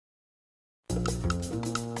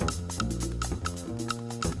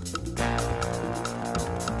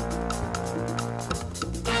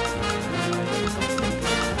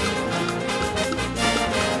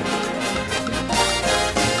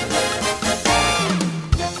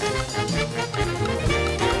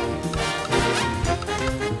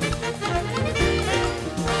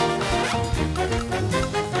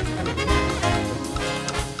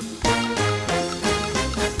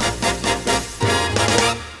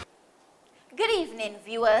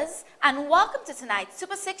Viewers, and welcome to tonight's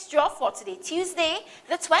Super 6 draw for today, Tuesday,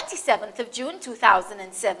 the 27th of June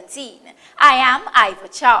 2017. I am Ivor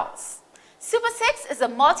Charles. Super 6 is a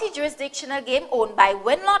multi-jurisdictional game owned by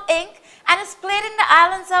Winlot Inc. and is played in the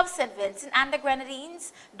islands of St. Vincent and the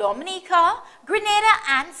Grenadines, Dominica, Grenada,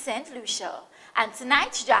 and St. Lucia. And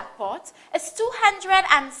tonight's jackpot is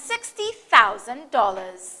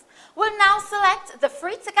 $260,000. We'll now select the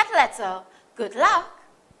free ticket letter. Good luck!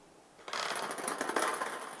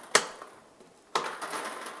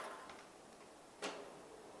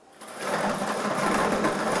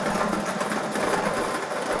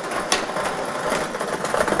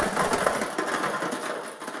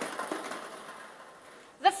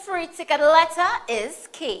 Ticket letter is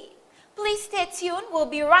K. Please stay tuned. We'll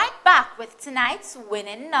be right back with tonight's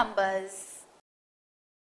winning numbers.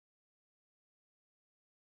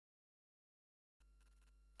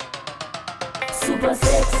 Super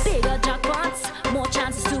 6. Bigger jackpots, more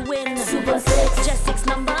chances to win. Super 6. Just 6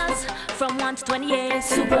 numbers from 1 to 28.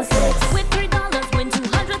 Super 6. With $3, win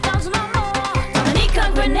 200,000 or more. Dominica,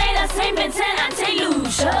 Grenada, St. Vincent, and St.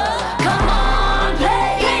 Lucia. Come on,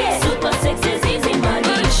 play. Yeah. Super 6 is easy money.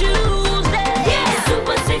 Tuesday. Yeah.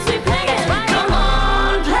 Super 6 we play it. Right. Come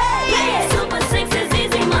on, play. Yeah. Super 6 is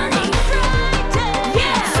easy money. Friday.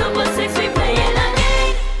 Yeah. Super 6 we play it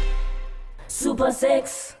again. Super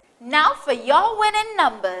 6. Now for your winning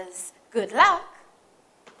numbers. Good luck.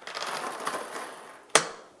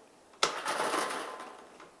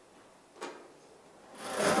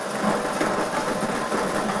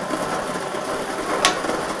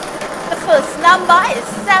 The first number is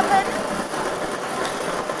 7.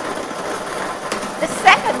 The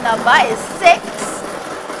second number is 6.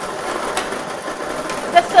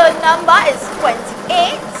 The third number is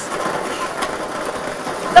 28.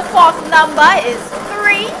 The fourth number is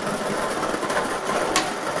 3.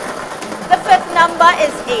 The fifth number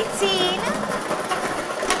is 18.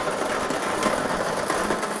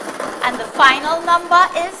 And the final number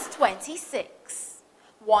is 26.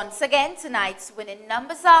 Once again, tonight's winning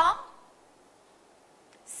numbers are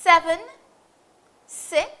 7,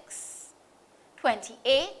 6,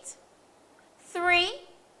 28, 3,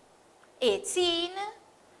 18,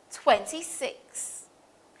 26.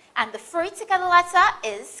 And the free ticket letter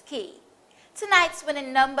is K. Tonight's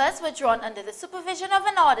winning numbers were drawn under the supervision of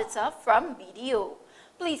an auditor from BDO.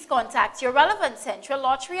 Please contact your relevant Central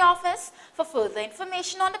Lottery office for further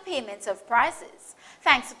information on the payment of prizes.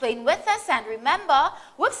 Thanks for playing with us, and remember,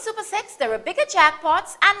 with Super 6 there are bigger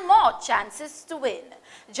jackpots and more chances to win.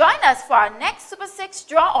 Join us for our next Super 6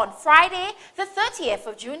 draw on Friday, the 30th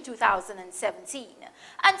of June 2017.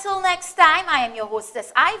 Until next time, I am your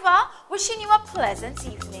hostess Ivor, wishing you a pleasant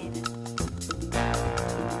evening.